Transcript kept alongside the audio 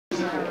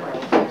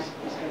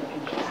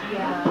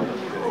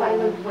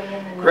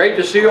Great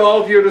to see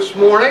all of you this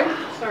morning.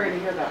 Sorry to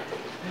hear that.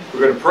 We're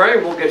going to pray.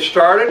 We'll get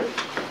started.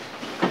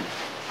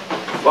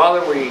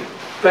 Father, we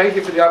thank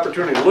you for the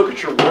opportunity to look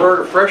at your word,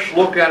 a fresh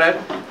look at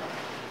it,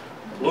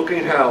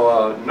 looking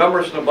how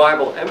numbers in the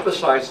Bible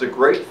emphasize the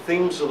great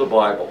themes of the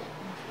Bible.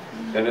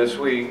 And as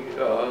we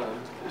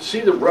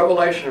see the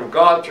revelation of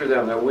God through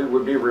them, that we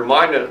would be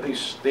reminded that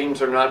these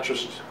themes are not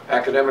just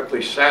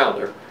academically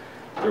sound,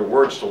 they're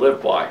words to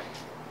live by.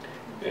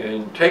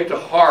 And take to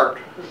heart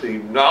the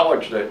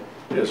knowledge that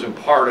is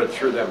imparted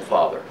through them,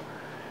 Father.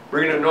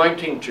 Bring an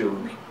anointing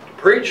to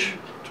preach,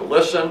 to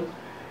listen,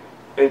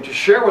 and to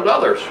share with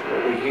others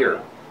what we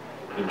hear.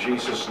 In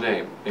Jesus'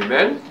 name.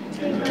 Amen?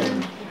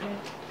 Amen.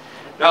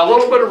 Now a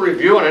little bit of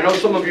review, and I know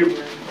some of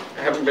you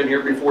haven't been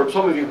here before,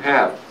 some of you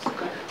have.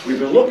 We've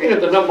been looking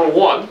at the number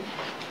 1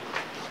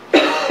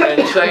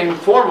 and saying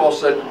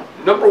foremost that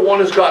number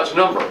 1 is God's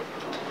number.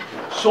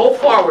 So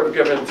far we've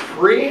given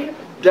 3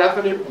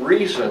 definite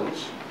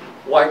reasons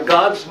why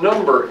God's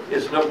number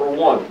is number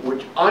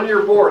 1. On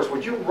your boards,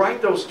 would you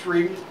write those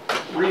 3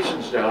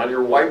 reasons down on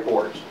your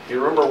whiteboards? Do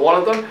you remember one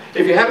of them?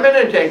 If you haven't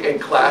been in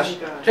class,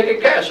 take a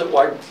guess at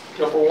why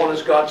number 1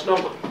 is God's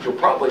number. You'll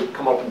probably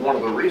come up with one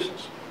of the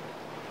reasons.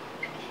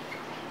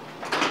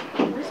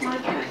 Where's my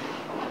pen?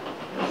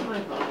 Where's my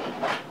book?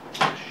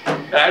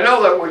 And I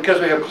know that because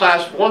we have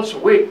class once a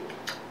week,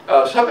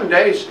 7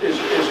 days is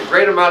a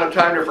great amount of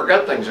time to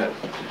forget things in.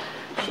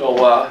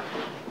 So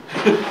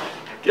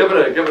give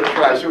it a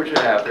try. See what you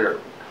have here.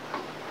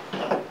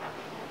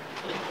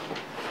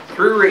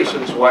 3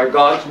 reasons why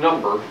God's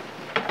number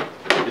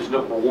is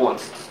number 1.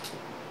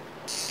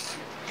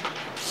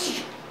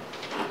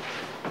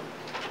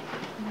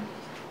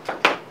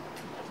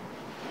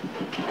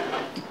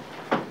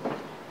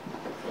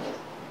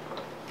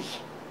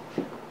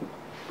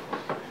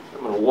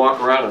 I'm going to walk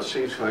around and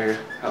see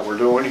how we're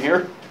doing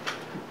here.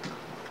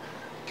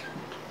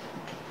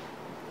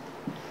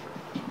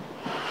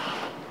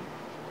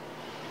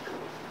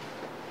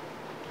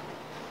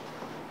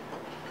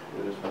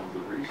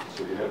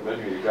 So you have been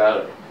here, you got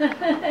it.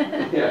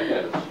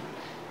 Yeah,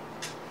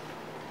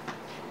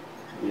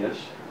 yes.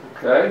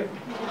 Okay.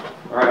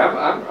 All right,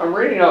 I'm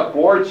reading up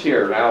boards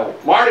here. Now,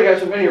 Marty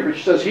hasn't been here, but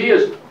she says he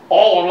is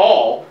all in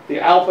all, the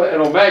Alpha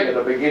and Omega,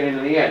 the beginning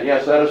and the end.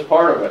 Yes, that is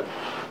part of it.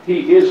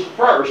 He is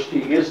first.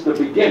 He is the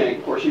beginning.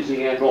 Of course, he's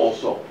the end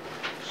also.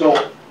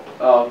 So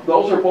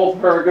those are both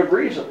very good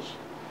reasons.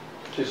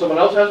 See, someone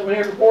else hasn't been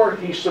here before?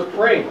 He's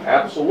supreme.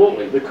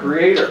 Absolutely. The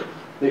creator.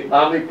 The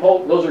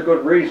omnipotent, those are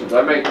good reasons.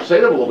 I may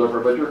say them a little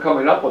different, but you're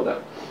coming up with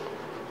them.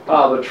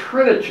 The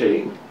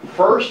Trinity,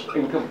 first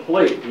and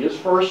complete. He is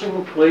first and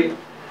complete.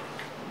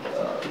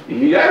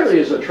 He actually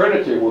is a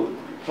Trinity. We'll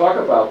talk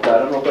about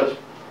that. I don't know if that's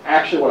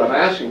actually what I'm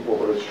asking for,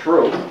 but it's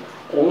true.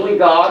 Only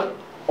God,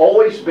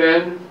 always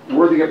been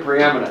worthy of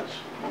preeminence.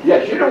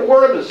 Yes, you didn't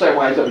word them the same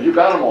way I said, but you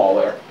got them all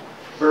there.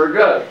 Very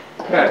good.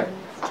 Okay.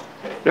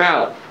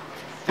 Now,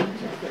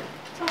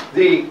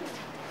 the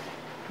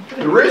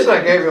reason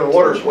I gave you the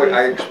orders,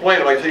 I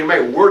explained it, like I said, you may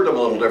word them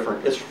a little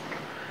different. It's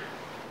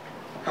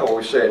how will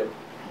we say it?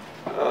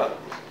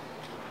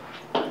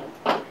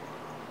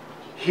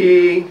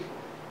 He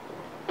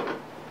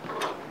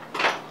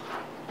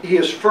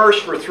is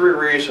first for 3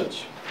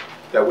 reasons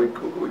that we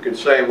could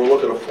say, and we'll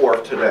look at a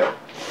 4th today.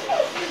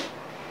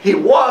 He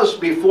was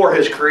before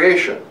his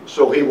creation,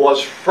 so he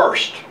was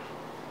first.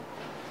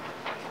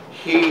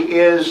 He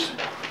is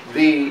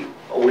the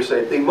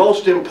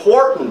most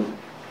important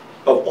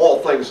of all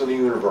things in the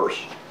universe,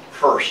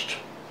 first.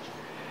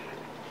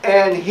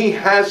 And he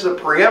has the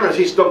preeminence.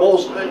 He's the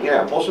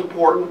most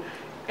important.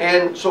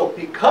 And so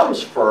he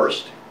comes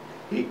first.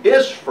 He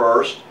is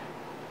first.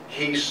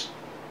 He's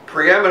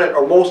preeminent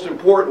or most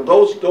important.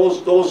 Those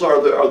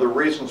are the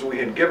reasons we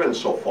had given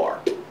so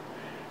far.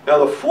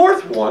 Now the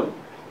 4th one,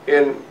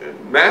 in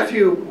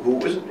Matthew, who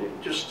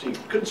he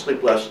couldn't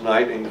sleep last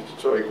night, and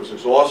so he was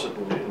exhausted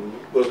and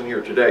wasn't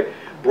here today,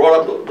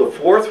 brought up the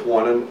 4th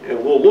one,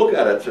 and we'll look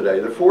at it today.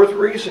 The 4th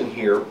reason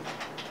here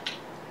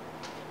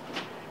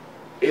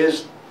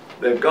is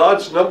that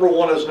God's number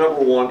 1 is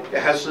number 1.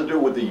 It has to do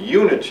with the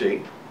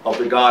unity of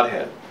the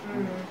Godhead.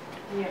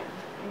 Mm-hmm. Yeah.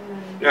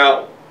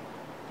 Now,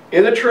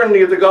 in the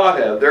Trinity of the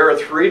Godhead, there are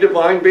 3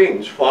 divine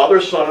beings, Father,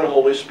 Son, and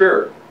Holy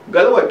Spirit.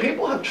 By the way,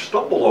 people have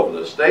stumbled over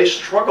this. They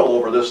struggle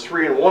over this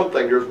 3-in-1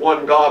 thing. There's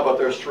one God, but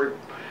there's 3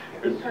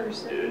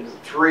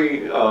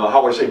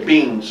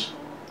 beings.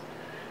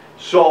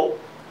 So,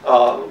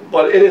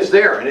 but it is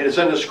there, and it is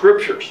in the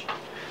Scriptures,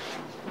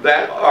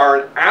 that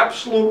are an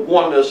absolute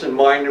oneness in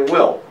mind and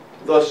will.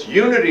 Thus,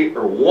 unity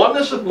or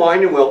oneness of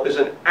mind and will is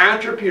an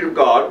attribute of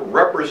God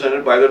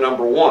represented by the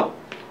number 1.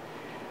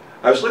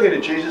 I was looking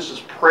at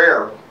Jesus'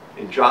 prayer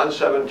in John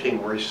 17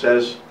 where he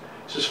says,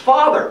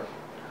 Father,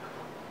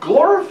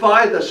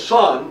 glorify the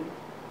Son,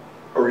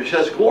 or he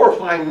says,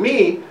 glorify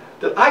me,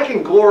 that I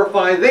can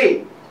glorify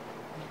thee.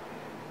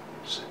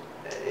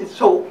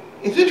 So,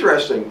 it's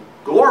interesting.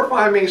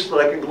 Glorify me so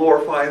that I can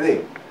glorify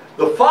thee.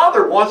 The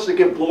Father wants to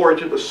give glory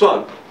to the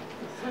Son.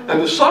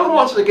 And the Son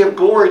wants to give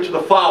glory to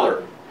the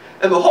Father.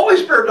 And the Holy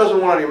Spirit doesn't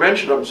want any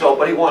mention of himself,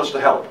 but he wants to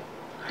help.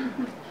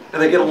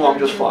 And they get along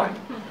just fine.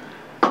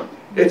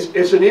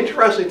 It's an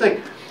interesting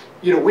thing.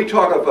 You know, we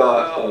talk of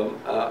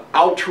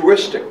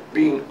altruistic,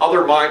 being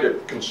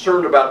other-minded,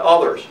 concerned about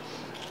others.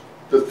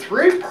 The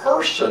three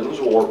persons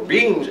or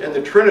beings in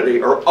the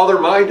Trinity are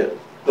other-minded.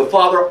 The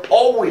Father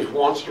always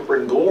wants to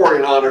bring glory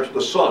and honor to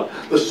the Son.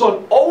 The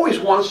Son always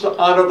wants to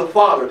honor the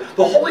Father.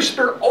 The Holy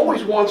Spirit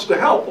always wants to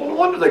help. Well, no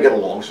wonder they get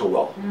along so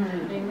well.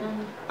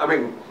 Amen. I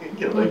mean,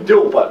 you know, they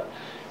do, but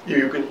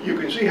you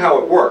can see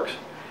how it works.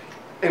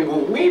 And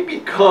when we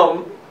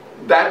become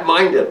that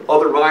minded,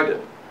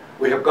 other-minded,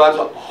 we have God's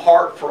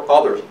heart for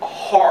others, a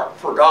heart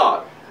for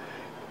God,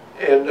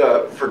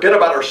 and forget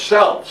about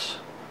ourselves,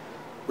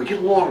 we get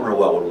along real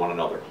well with one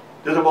another.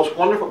 They're the most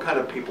wonderful kind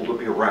of people to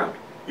be around.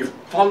 It's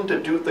fun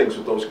to do things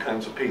with those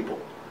kinds of people.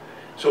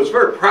 So it's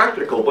very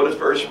practical, but it's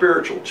very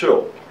spiritual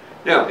too.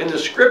 Now, in the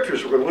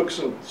scriptures, we're going to look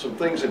at some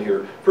things in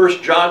here.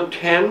 1 John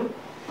 10,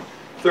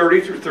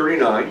 30 through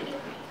 39.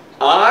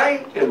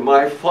 I and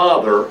my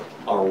Father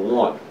are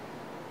one.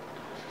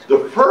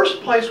 The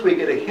first place we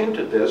get a hint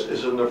of this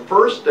is in the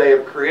first day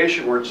of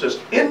creation, where it says,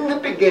 in the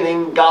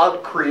beginning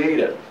God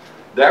created.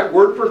 That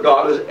word for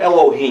God is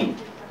Elohim.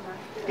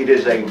 It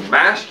is a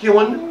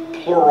masculine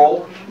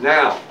plural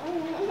noun.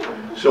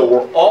 So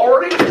we're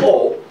already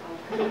told,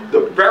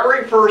 the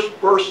very first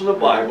verse in the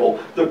Bible,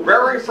 the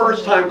very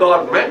first time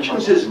God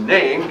mentions his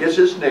name, gives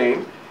his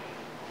name,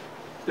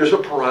 there's a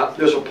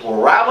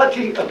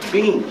plurality of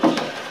beings.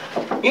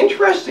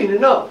 Interesting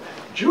enough,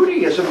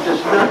 Judaism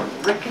does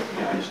not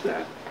recognize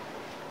that.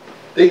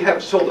 They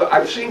have, so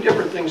I've seen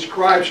different things,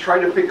 scribes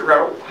trying to figure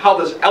out how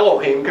this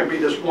Elohim can be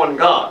this one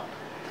God.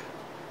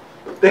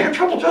 They have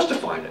trouble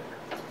justifying it.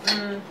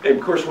 And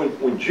of course,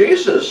 when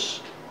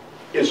Jesus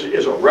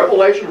is a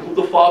revelation of who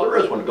the Father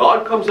is, when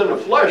God comes in the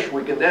flesh,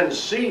 we can then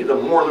see the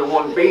more than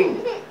one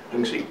being. We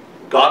can see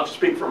God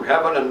speak from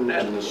heaven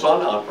and the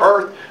Son on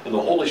earth, and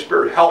the Holy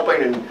Spirit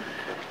helping, and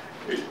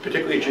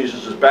particularly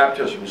Jesus'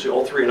 baptism. You see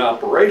all three in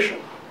operation.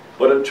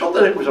 But until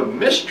then, it was a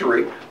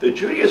mystery that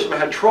Judaism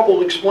had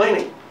trouble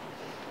explaining.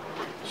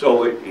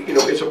 So, you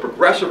know, it's a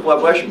progressive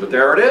revelation, but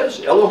there it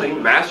is.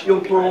 Elohim,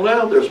 masculine plural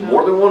noun. There's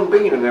more than one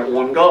being in that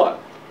one God.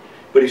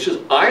 But he says,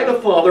 I and the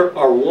Father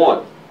are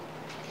one.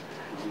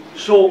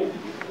 So,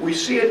 we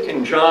see it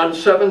in John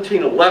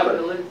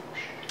 17:11.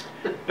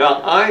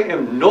 Now, I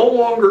am no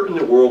longer in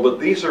the world, but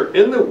these are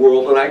in the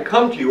world, and I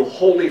come to you,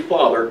 Holy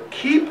Father,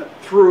 keep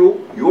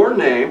through your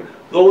name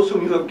those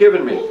whom you have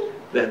given me,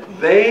 that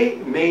they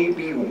may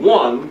be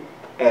one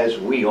as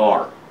we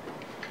are.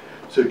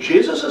 So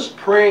Jesus is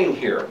praying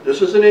here.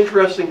 This is an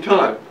interesting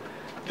time.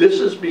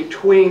 This is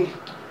between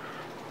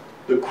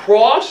the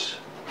cross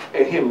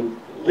and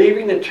him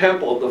leaving the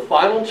temple at the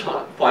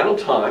final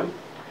time.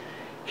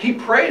 He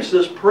prays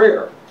this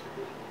prayer.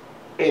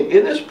 And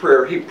in this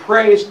prayer, he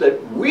prays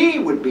that we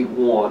would be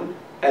one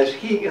as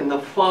he and the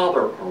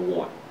Father are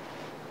one.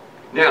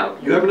 Now,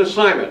 you have an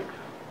assignment.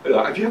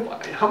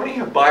 How many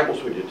have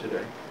Bibles with you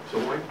today? So,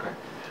 okay.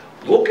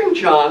 Look in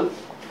John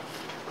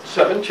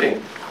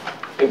 17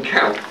 and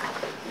count.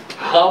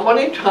 How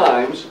many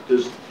times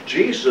does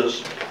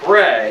Jesus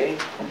pray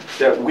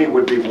that we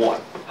would be one?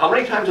 How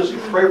many times does he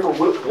pray for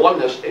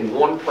oneness in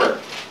one prayer?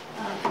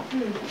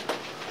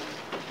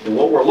 And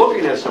what we're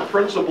looking at is the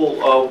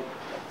principle of,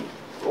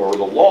 or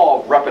the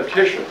law of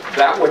repetition.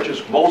 That which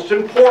is most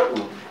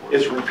important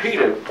is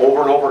repeated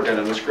over and over again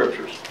in the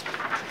scriptures.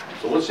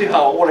 So let's see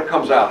what it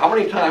comes out. How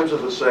many times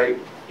does it say,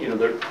 you know,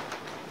 that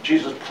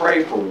Jesus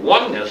prayed for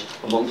oneness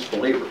amongst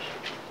believers?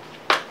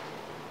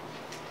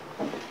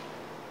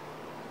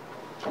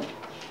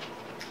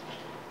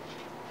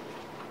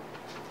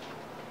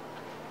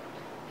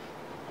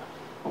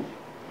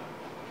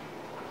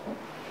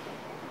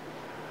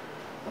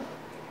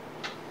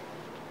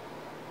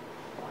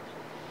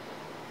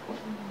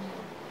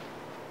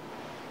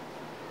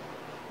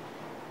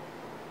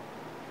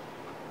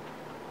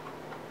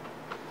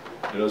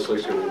 You know, it's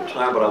like a little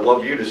time, but I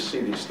love you to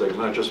see these things,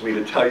 not just me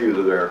to tell you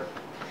they're there.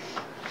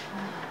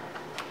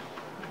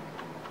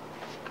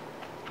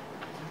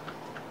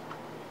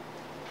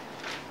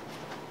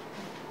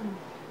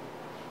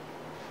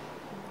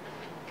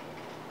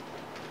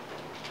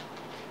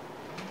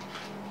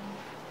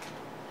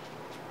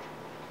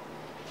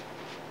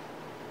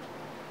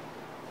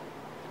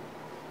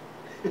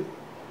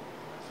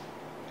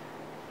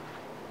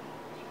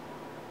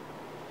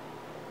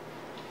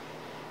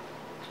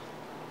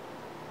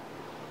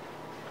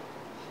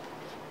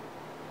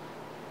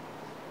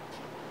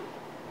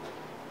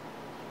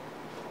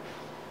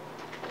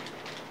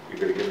 You're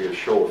going to give me a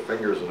show of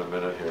fingers in a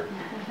minute here.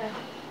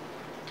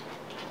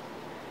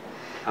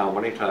 How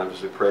many times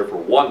does he pray for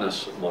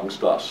oneness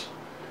amongst us?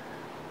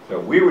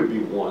 That we would be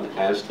one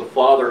as the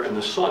Father and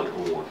the Son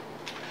are one.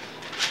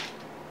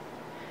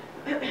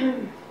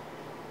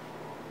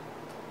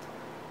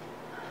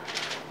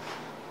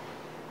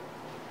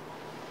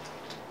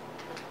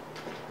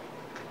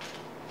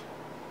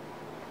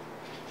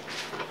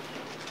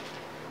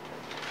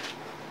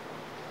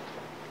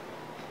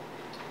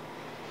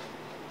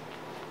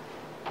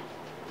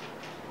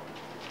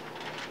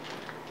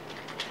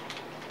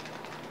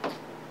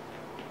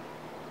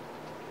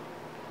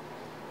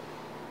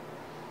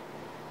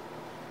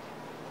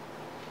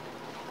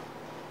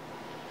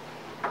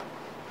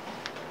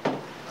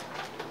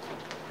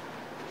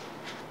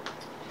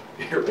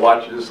 you're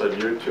watching this on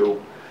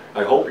YouTube,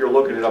 I hope you're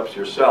looking it up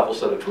yourself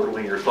instead of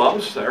twiddling your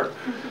thumbs there.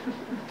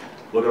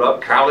 Look it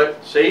up, count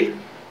it, see?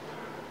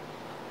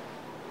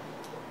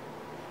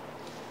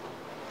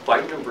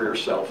 Find them for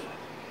yourself.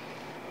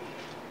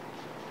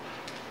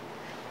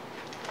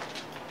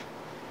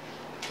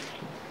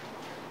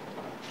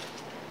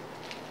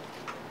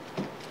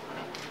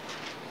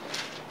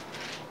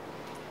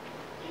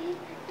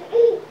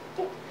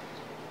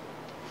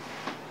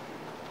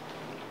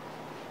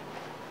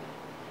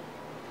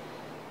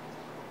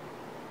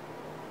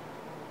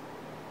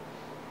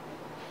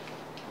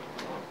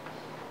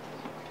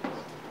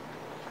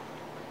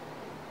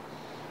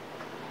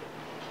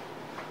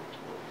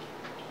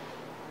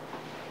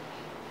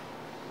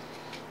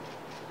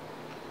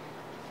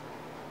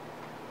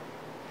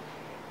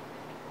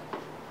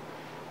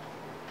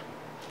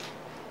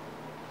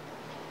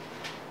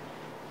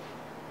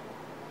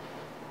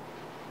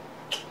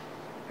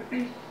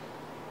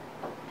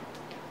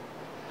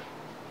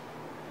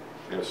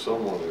 Yeah,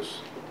 someone is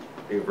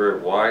being very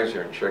wise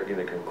here and checking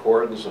the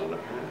concordance on it.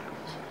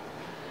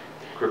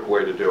 Quick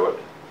way to do it.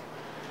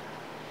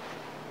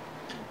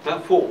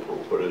 Not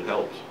foolproof, but it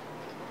helps.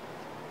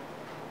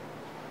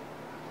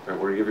 And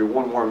we're going to give you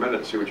one more minute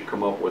and see what you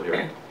come up with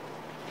here.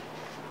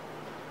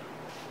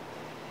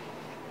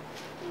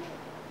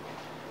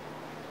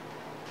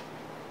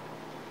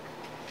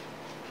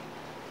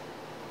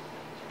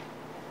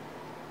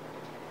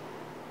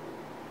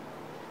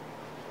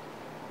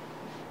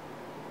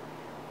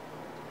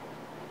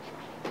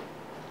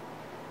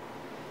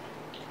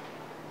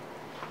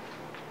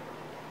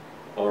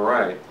 All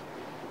right.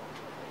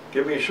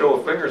 Give me a show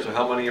of fingers of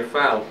how many you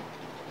found.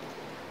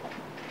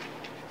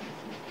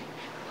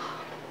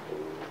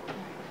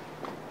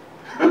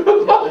 I'm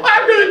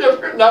getting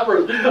different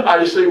numbers.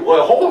 I see,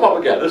 well, hold them up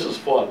again. This is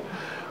fun.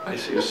 I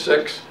see a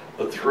 6,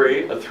 a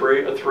 3, a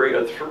 3, a 3,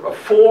 a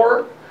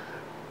 4,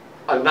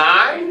 a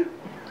 9,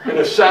 and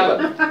a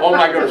 7. Oh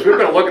my goodness, we're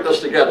going to look at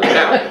this together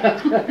now.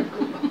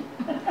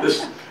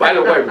 This, by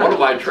the way, one of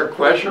my trick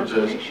questions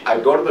is, I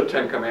go to the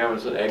 10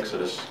 Commandments in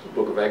Exodus, the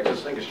book of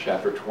Exodus, I think it's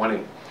chapter 20.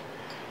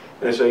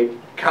 And I say,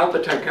 count the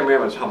 10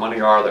 Commandments, how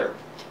many are there?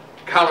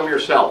 Count them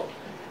yourself.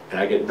 And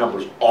I get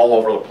numbers all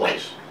over the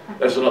place.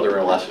 That's another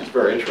lesson, it's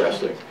very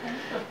interesting.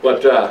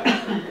 But,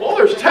 well,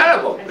 there's 10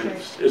 of them.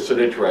 It's an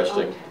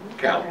interesting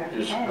count.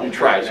 You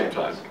try it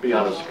sometime, be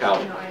honest,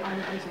 count.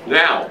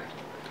 Now,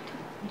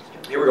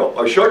 here we go.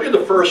 I showed you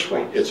the first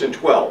one, it's in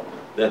 12,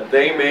 that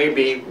they may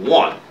be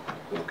one.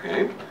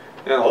 Okay,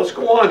 now let's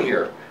go on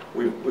here.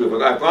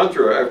 I've gone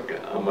through,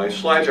 on my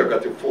slides I've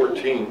got through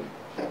 14.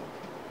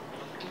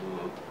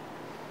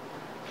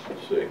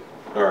 Let's see.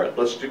 All right,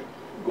 let's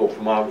go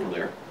from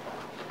there.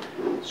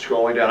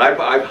 Scrolling down, I've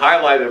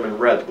highlighted them in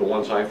red, the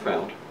ones I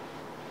found.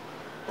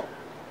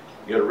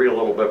 You got to read a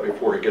little bit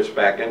before he gets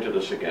back into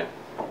this again.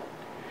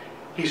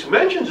 He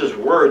mentions his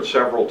word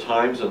several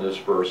times in this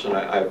verse, and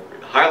I've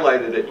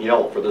highlighted it in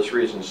yellow for this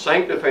reason.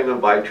 Sanctify them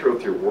by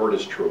truth, your word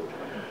is true.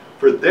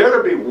 For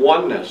there to be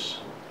oneness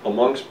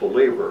amongst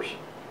believers,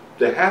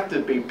 there have to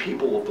be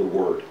people of the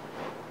Word.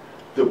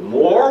 The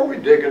more we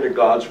dig into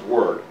God's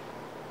Word,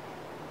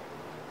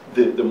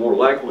 the more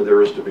likely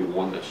there is to be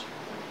oneness.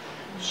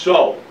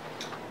 So,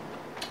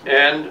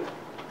 and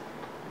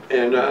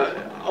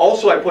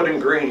also I put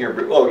in green here,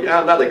 oh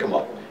yeah, now they come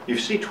up. You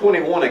see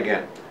 21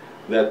 again,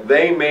 that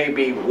they may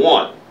be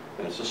one.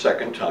 That's the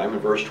second time in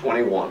verse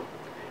 21.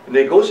 And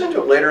then he goes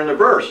into it later in the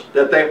verse,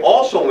 that they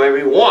also may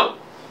be one.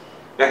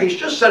 Now he's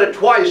just said it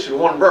twice in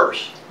one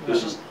verse.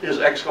 This is his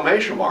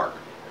exclamation mark.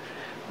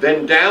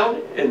 Then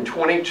down in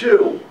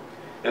 22,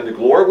 and the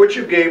glory which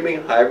you gave me,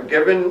 I have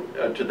given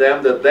to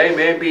them that they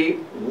may be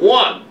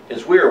one,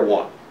 as we are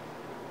one.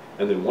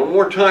 And then one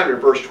more time in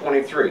verse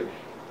 23,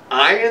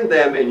 I and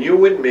them and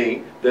you and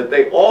me, that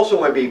they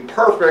also may be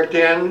perfect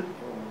in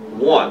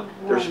one.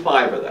 There's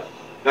 5 of them.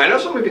 Now I know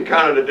some of you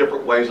counted it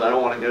different ways. I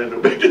don't want to get into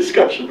a big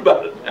discussion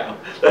about it now.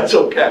 That's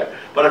okay.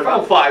 But I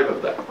found 5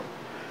 of them.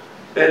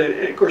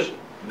 And of course,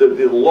 the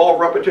law of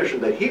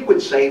repetition, that he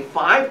would say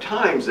 5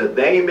 times that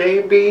they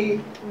may be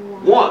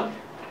one.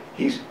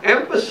 He's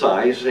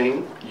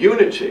emphasizing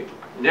unity.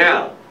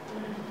 Now,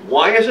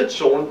 why is it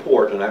so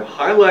important? I've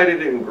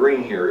highlighted it in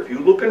green here. If you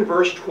look in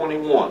verse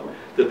 21,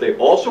 that they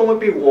also would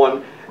be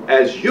one,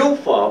 as you,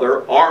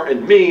 Father, are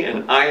in me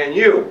and I in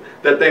you,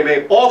 that they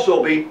may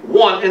also be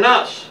one in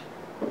us.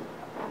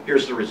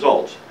 Here's the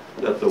results.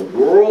 That the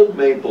world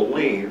may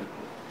believe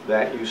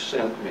that you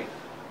sent me.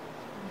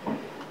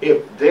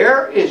 If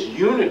there is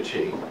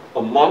unity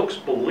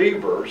amongst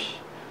believers,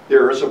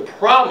 there is a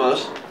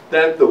promise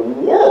that the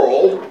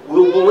world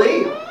will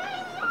believe.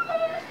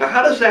 Now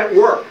how does that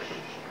work?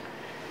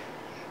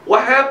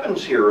 What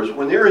happens here is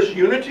when there is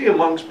unity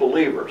amongst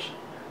believers,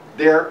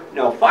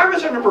 now 5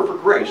 is a number for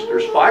grace.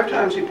 There's 5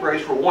 times he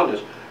prays for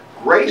oneness.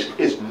 Grace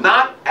is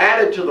not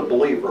added to the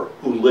believer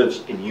who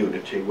lives in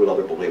unity with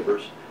other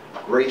believers.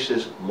 Grace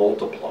is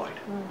multiplied.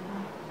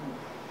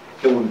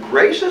 And when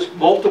grace is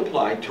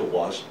multiplied to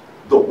us,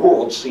 the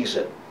world sees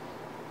it.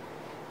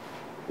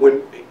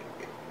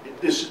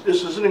 This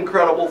is an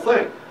incredible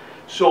thing.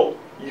 So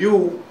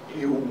you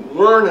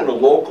learn in a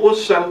local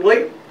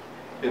assembly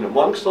and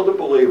amongst other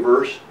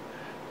believers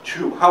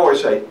to, how I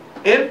say,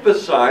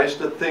 emphasize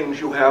the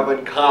things you have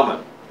in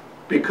common,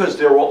 because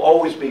there will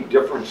always be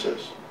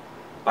differences.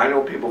 I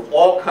know people of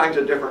all kinds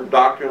of different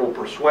doctrinal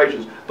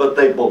persuasions, but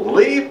they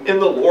believe in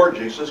the Lord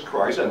Jesus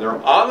Christ and they're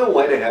on their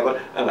way to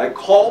heaven, and I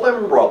call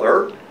them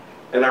brother,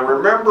 and I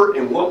remember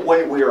in what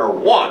way we are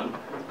one,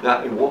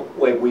 not in what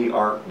way we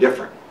are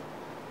different.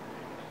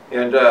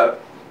 And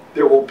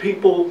there will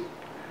people,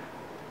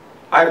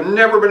 I've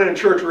never been in a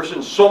church where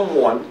there's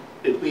someone,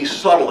 at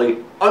least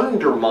subtly,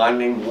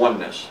 undermining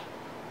oneness.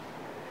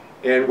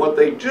 And what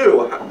they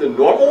do, the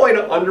normal way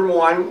to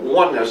undermine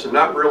oneness and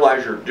not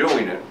realize you're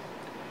doing it,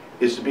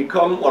 is to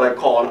become what I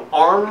call an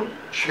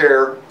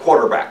armchair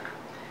quarterback.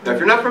 Now, if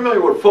you're not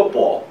familiar with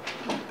football,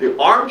 the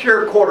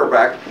armchair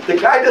quarterback, the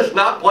guy does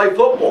not play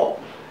football.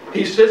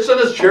 He sits in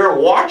his chair,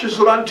 watches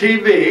it on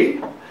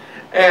TV,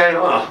 and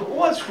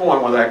what's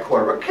wrong with that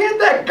quarterback? Can't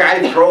that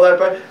guy throw that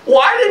back?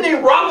 Why didn't he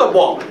run the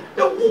ball?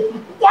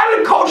 Why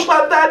did coach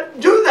let that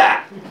do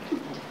that?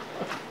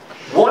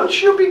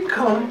 Once you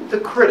become the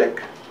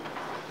critic,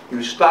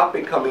 you stop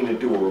becoming a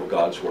doer of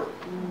God's word.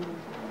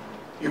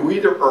 You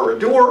either are a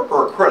doer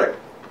or a critic.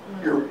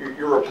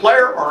 You're a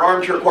player or an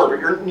armchair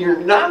quarterback. You're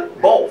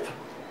not both.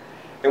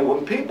 And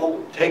when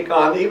people take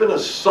on even a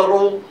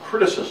subtle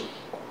criticism,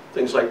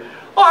 things like,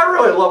 oh, I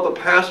really love the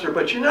pastor,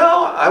 but you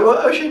know,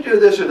 I should do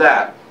this or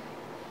that.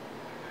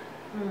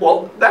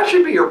 Well, that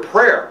should be your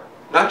prayer,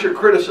 not your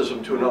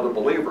criticism to another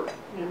believer.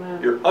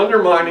 Amen. You're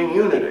undermining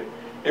unity.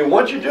 And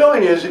what you're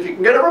doing is, if you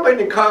can get everybody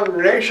in the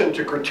congregation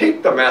to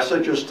critique the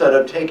message instead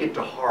of take it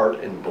to heart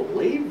and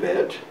believe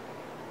it,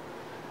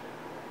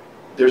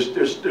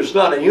 there's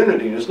not a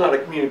unity, there's not a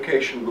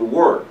communication of the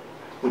word.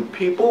 When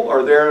people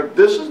are there,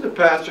 this is the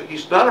pastor,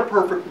 he's not a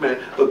perfect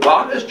man, but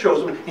God has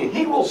chosen him, and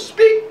he will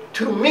speak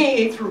to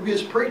me through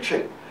his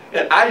preaching.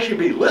 And I should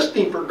be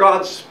listening for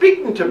God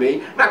speaking to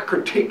me, not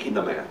critiquing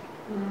the man.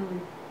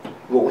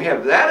 When we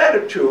have that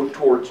attitude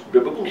towards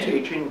biblical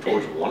teaching,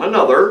 towards one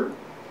another,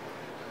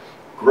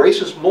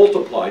 grace is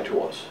multiplied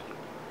to us.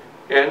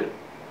 And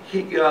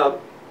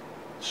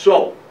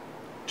so,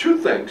 two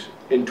things.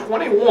 In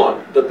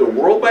 21, that the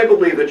world may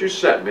believe that you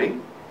sent me.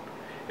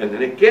 And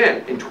then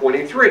again, in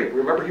 23,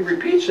 remember he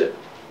repeats it.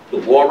 The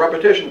law of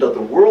repetition, that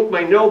the world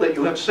may know that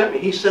you have sent me.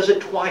 He says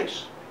it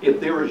twice. If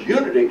there is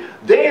unity,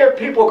 there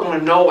people are going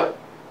to know it.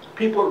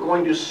 People are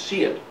going to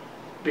see it.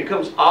 It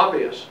becomes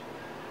obvious.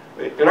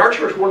 In our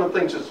church, one of the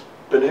things that's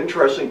been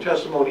interesting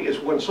testimony is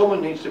when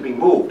someone needs to be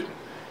moved.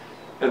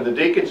 And the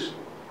deacons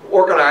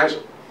organize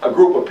a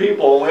group of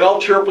people, and we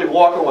all cheerfully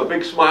walk in with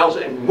big smiles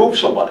and move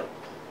somebody.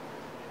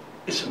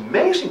 It's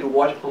amazing to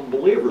watch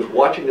unbelievers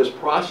watching this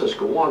process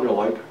go on. They're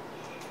like,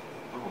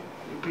 oh,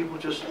 you people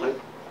just like,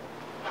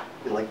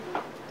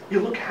 you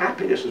look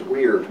happy, this is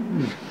weird.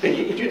 And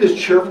you do this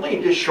cheerfully,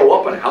 you just show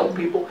up and help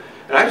people.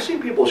 And I've seen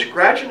people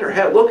scratching their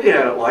head looking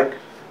at it like,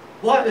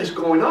 what is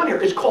going on here?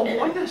 It's called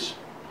oneness.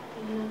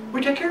 We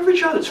take care of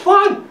each other. It's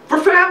fun for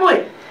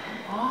family.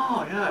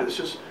 Oh, yeah, it's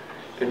just...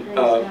 And,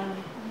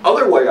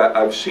 other way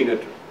I've seen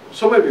it,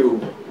 some of you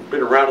who've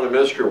been around in the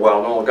ministry a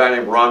while know a guy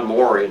named Ron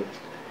Morey.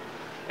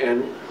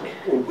 And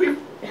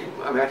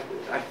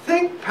I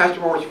think Pastor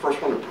Moore was the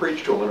first one to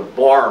preach to him in a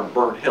bar in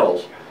Burnt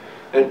Hills.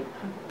 And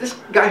this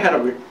guy had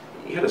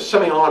a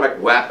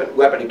semi-automatic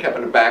weapon he kept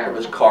in the back of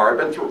his car.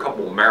 I'd been through a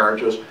couple of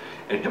marriages.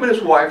 And him and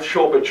his wife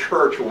show up at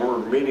church when we were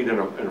meeting in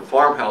a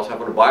farmhouse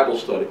having a Bible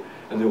study.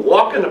 And they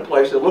walk in the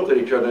place, they looked at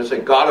each other and say,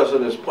 God is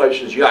in this place.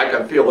 She says, yeah, I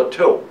can feel it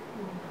too.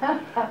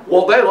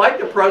 Well, they liked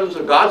the presence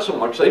of God so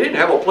much, they didn't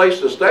have a place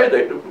to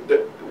stay.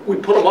 We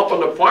put them up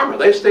on the farm. There.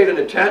 They stayed in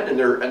a tent, and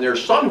their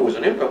son, who was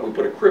an infant, we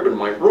put a crib in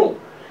my room.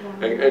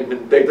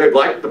 And they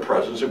liked the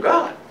presence of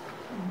God.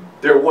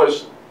 There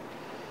was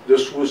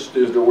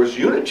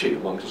unity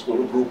amongst this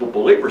little group of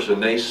believers,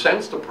 and they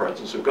sensed the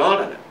presence of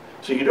God in it.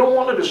 So you don't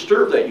want to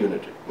disturb that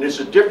unity. And there's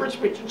a difference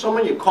between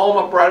someone, you call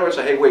them up right away and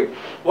say, hey, wait,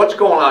 what's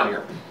going on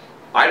here?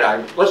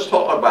 Let's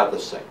talk about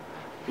this thing.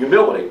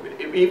 Humility,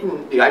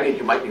 even the idea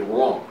you might be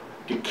wrong,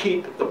 to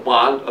keep the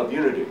bond of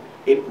unity.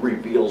 It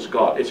reveals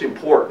God. It's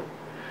important.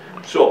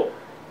 So,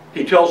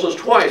 he tells us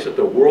twice that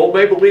the world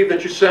may believe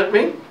that you sent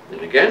me,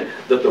 and again,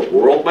 that the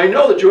world may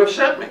know that you have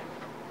sent me.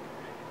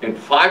 And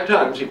 5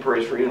 times he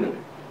prays for unity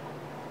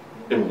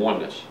and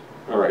oneness.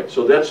 All right,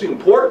 so that's the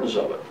importance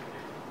of it.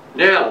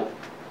 Now,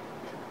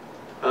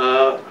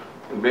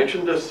 we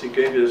mentioned this, he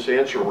gave you this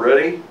answer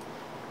ready.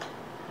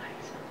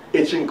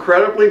 It's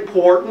incredibly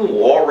important,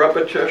 law of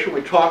repetition,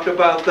 we talked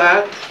about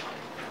that.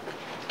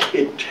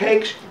 It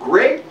takes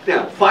great,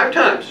 now 5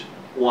 times,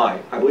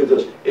 why? I believe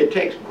this, it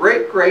takes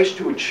great grace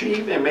to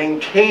achieve and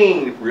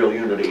maintain real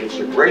unity. It's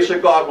the grace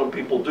of God when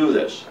people do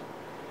this.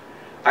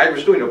 I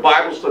was doing a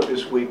Bible study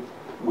this week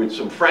with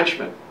some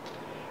Frenchmen,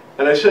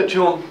 and I said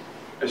to them,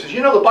 I said,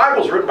 you know, the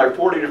Bible's written by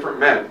 40 different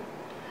men.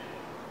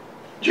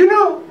 Do you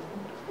know,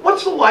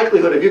 what's the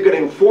likelihood of you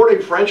getting 40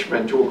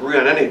 Frenchmen to agree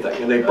on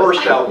anything? And they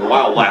burst out in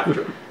wild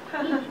laughter.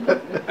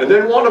 And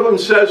then one of them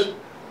says,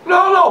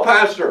 no,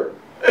 Pastor,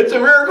 It's a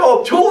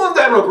miracle if two of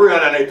them agree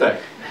on anything.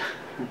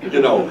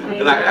 You know,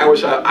 and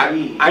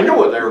I knew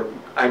what they were,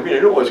 I mean, I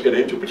knew what I was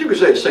getting into, but you could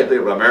say the same thing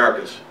about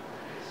Americans.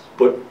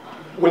 But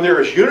when there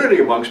is unity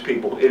amongst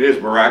people, it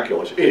is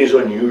miraculous. It is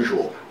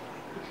unusual.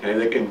 And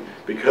they can,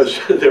 because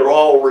they're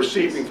all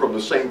receiving from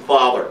the same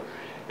Father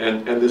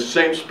and the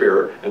same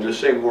Spirit and the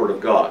same Word of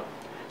God.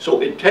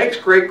 So it takes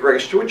great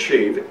grace to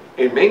achieve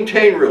and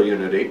maintain real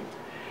unity,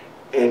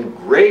 and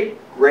great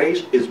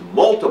grace is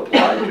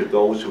multiplied to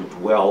those who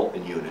dwell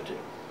in unity.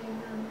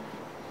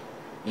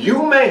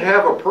 You may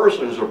have a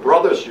person who's a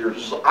brother to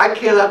yours, I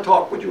cannot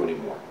talk with you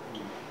anymore.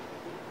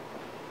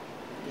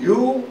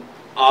 You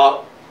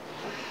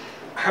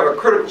have a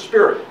critical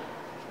spirit,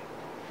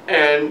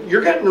 and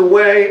you're getting in the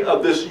way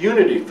of this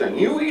unity thing.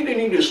 You either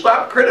need to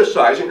stop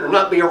criticizing or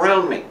not be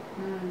around me.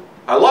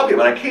 I love you,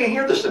 but I can't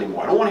hear this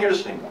anymore. I don't want to hear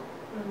this anymore.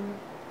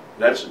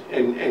 That's,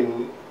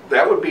 and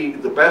that would be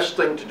the best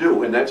thing to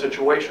do in that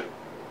situation.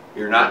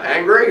 You're not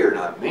angry, you're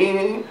not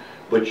mean,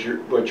 but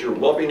you're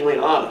lovingly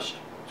honest.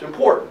 It's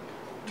important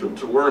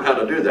to learn how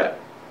to do that.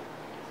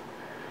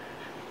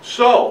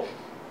 So,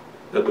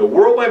 that the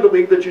world may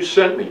believe that you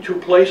sent me. 2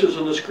 places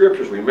in the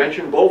scriptures, we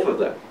mentioned both of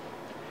them.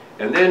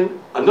 And then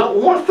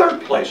one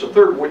third place, a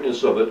third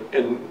witness of it,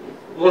 and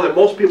one that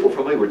most people are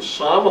familiar with,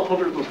 Psalm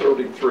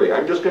 133.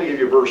 I'm just going to give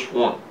you verse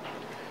 1.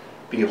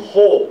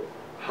 Behold,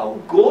 how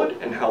good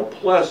and how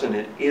pleasant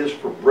it is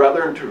for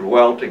brethren to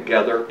dwell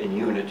together in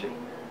unity.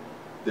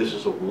 This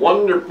is a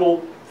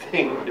wonderful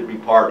thing to be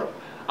part of.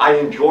 I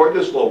enjoy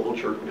this local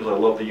church because I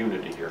love the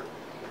unity here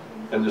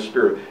and the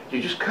spirit.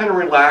 You just kind of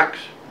relax.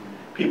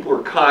 People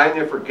are kind,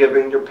 they're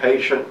forgiving, they're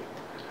patient.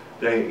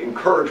 They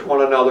encourage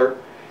one another.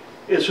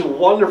 It's a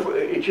wonderful,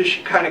 it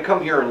just kind of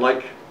come here and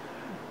like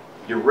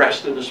you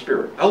rest in the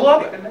spirit. I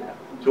love it.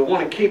 So I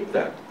want to keep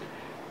that.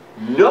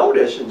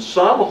 Notice in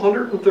Psalm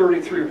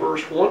 133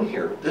 verse 1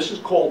 here, this is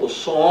called the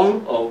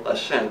Song of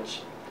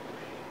Ascents.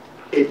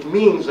 It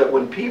means that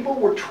when people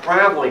were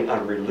traveling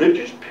on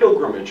religious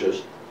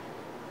pilgrimages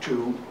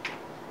to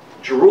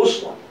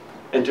Jerusalem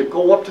and to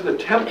go up to the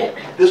temple,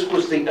 this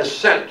was the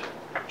ascent.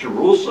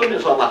 Jerusalem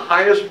is on the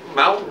highest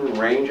mountain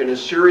range in a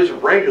series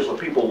of ranges, so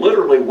people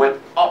literally went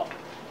up.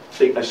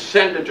 They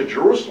ascended to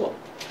Jerusalem.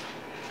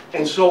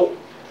 And so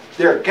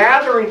they're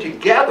gathering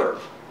together.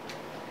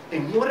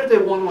 And what do they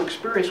want to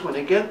experience when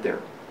they get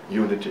there?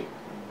 Unity.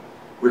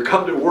 We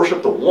come to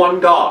worship the one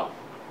God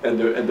and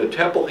the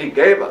temple He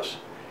gave us.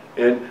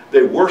 And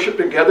they worship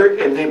together,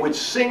 and they would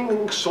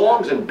sing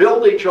songs and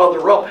build each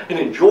other up and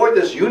enjoy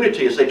this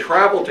unity as they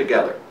travel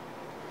together.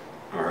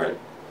 All right.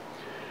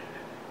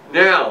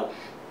 Now,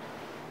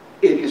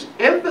 it is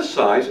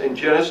emphasized in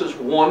Genesis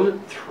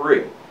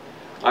 1:3.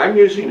 I'm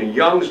using a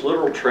Young's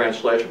literal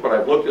translation, but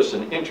I've looked at this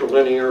in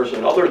interlinears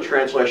and other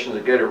translations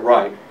to get it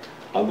right.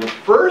 On the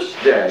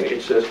first day,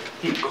 it says,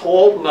 He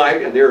called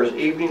night, and there is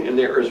evening, and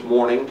there is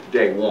morning,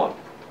 day 1.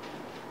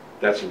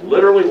 That's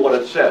literally what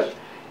it says.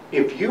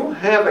 If you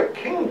have a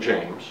King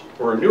James,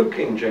 or a New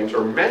King James,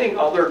 or many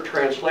other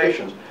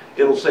translations,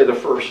 it'll say the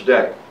first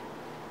day.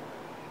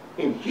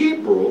 In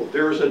Hebrew,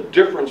 there is a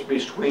difference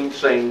between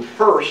saying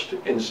first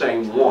and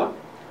saying one.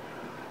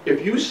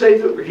 If you say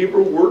the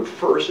Hebrew word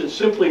first, it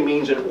simply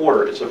means in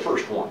order. It's the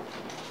first one.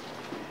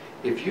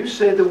 If you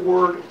say the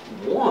word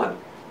one,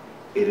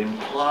 it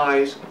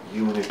implies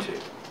unity.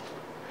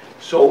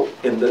 So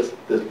in the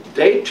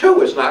day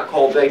 2 is not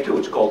called day 2,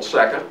 it's called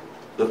second.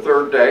 The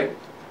third day,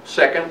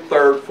 second,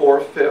 third,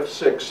 fourth, fifth,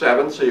 sixth,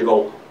 seventh. So you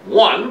go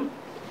 1,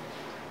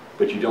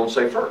 but you don't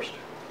say first.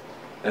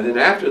 And then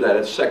after that,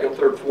 it's second,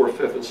 third, fourth,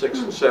 fifth, and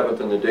sixth, and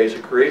seventh in the days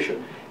of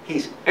creation.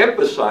 He's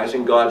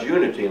emphasizing God's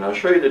unity, and I'll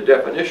show you the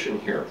definition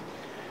here.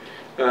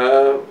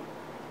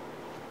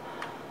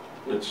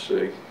 Let's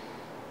see.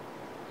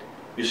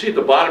 You see at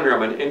the bottom here,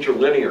 I'm an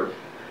interlinear.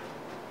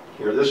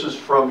 Here, this is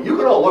from, you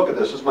can all look at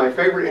this. This is my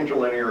favorite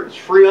interlinear. It's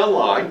free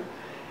online.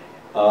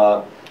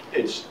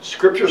 It's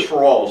Scriptures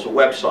for All. It's a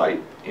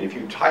website. And if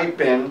you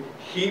type in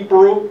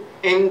Hebrew,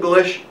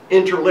 English,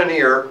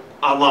 interlinear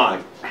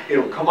online,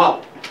 it'll come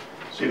up.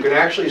 So you can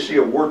actually see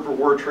a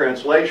word-for-word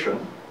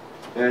translation,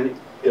 and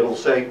it'll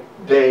say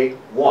day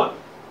 1.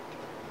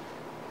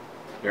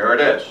 There it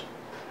is.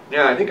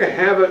 Now, I think I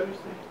have it.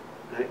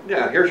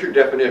 Now, here's your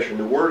definition.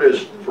 The word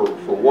is, for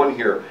one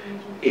here,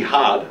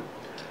 ihad.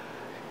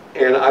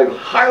 And I've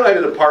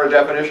highlighted the part of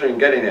definition I'm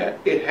getting at.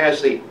 It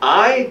has the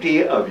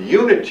idea of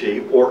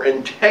unity or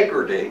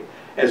integrity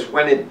as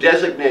when it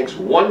designates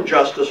one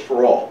justice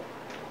for all,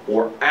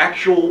 or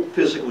actual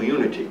physical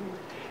unity.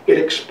 It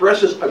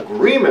expresses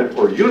agreement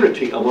or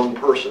unity among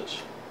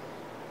persons.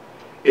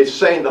 It's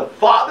saying the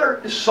Father,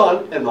 the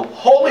Son, and the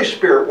Holy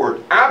Spirit were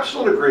in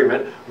absolute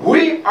agreement.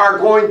 We are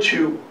going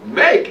to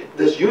make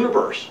this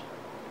universe.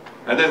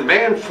 And then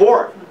man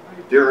for it.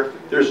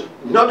 There's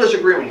no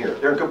disagreement here.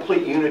 They're in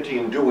complete unity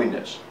in doing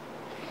this.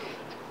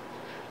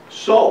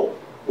 So,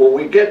 when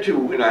we get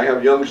to, and I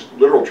have Young's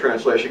literal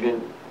translation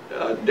in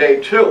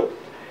day 2,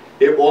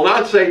 it will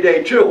not say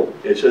day 2.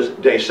 It says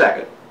day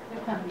 2nd.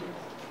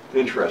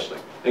 Interesting.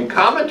 And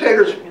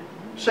commentators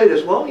say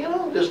this, well, you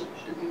know,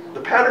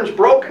 the pattern's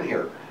broken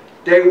here.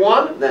 Day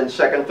one, then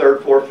second,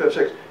 third, fourth, fifth,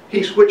 sixth.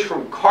 He switched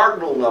from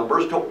cardinal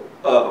numbers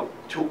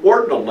to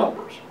ordinal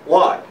numbers.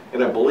 Why?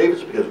 And I believe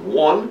it's because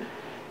one,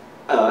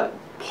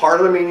 part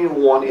of the meaning of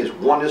one is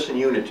oneness and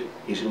unity.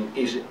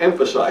 He's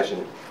emphasizing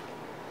it.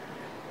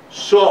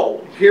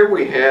 So here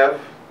we have,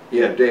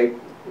 here's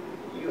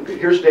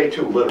day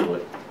two,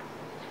 literally.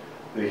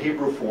 The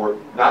Hebrew for,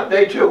 not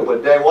day two,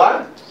 but day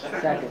what?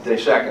 Second. Day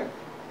second.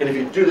 And if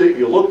you do that,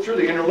 you look through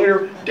the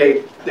interlinear,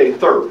 day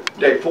third,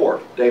 day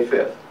fourth, day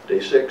fifth, day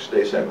sixth,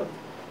 day seventh.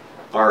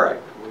 All right.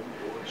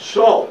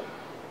 So,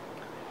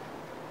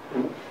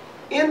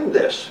 in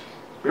this,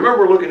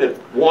 remember we're looking at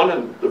one,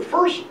 and the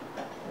first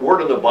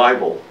word in the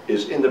Bible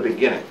is in the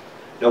beginning.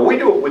 Now we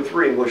do it with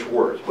 3 English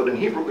words, but in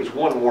Hebrew it's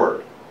 1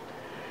 word.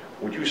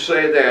 Would you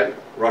say that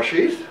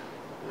Rashith?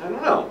 I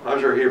don't know.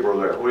 How's your Hebrew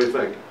there? What do you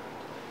think?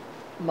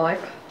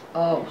 Mike?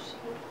 Oh.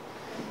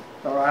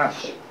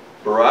 Barash.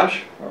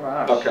 Barash?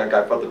 Barash. Okay, I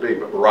got the B,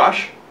 but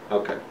Barash?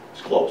 Okay,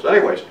 it's close.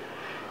 Anyways,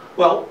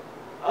 well,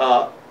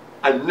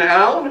 a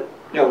noun,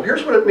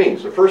 here's what it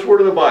means. The first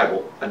word in the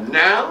Bible, a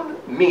noun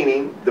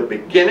meaning the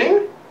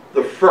beginning,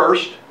 the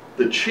first,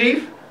 the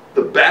chief,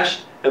 the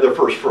best, and the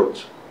first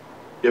fruits.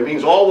 It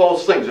means all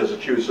those things as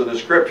it's used in the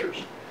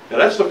scriptures. Now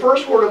that's the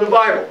first word in the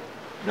Bible.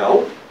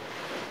 No.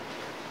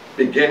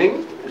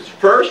 Beginning is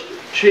first,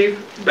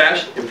 chief,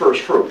 best, and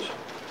first fruits.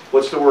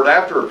 What's the word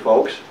after it,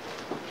 folks?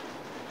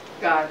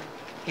 God.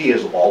 He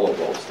is all of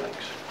those things.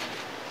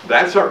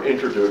 That's our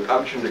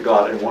introduction to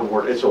God in 1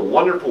 word. It's a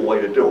wonderful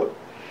way to do it.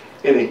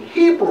 In a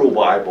Hebrew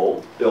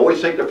Bible, they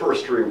always take the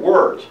first 3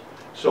 words.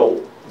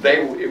 So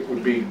it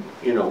would be,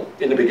 in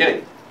the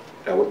beginning.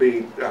 That would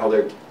be how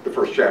the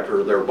first chapter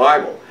of their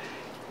Bible.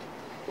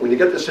 When you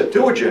get the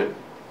Septuagint,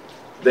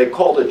 they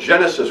call it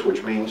Genesis,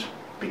 which means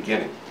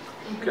beginning.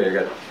 Okay,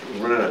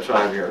 I'm running out of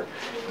time here.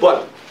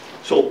 But,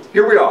 so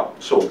here we are.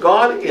 So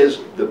God is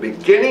the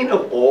beginning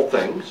of all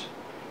things.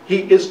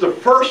 He is the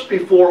first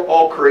before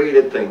all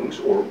created things,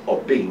 or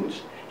of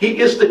beings. He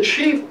is the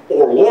chief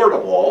or Lord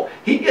of all.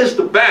 He is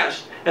the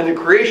best, and the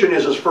creation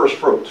is his first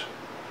fruits.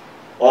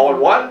 All in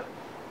what?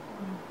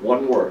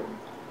 1 word.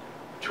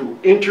 To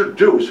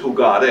introduce who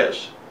God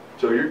is.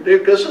 So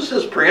this is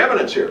his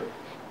preeminence here.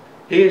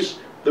 He's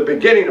the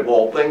beginning of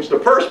all things, the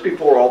first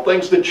before all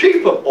things, the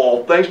chief of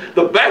all things,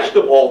 the best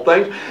of all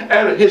things,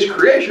 and his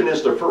creation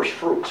is the first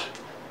fruits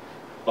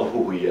of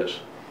who he is.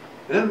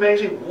 Isn't that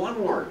amazing?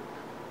 1 word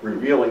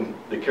revealing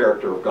the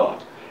character of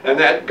God. And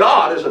that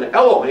God is an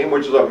Elohim,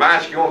 which is a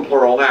masculine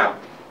plural noun.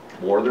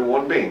 More than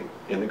 1 being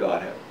in the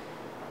Godhead.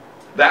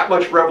 That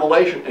much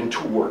revelation in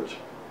 2 words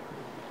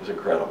is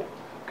incredible.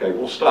 Okay,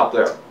 we'll stop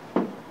there.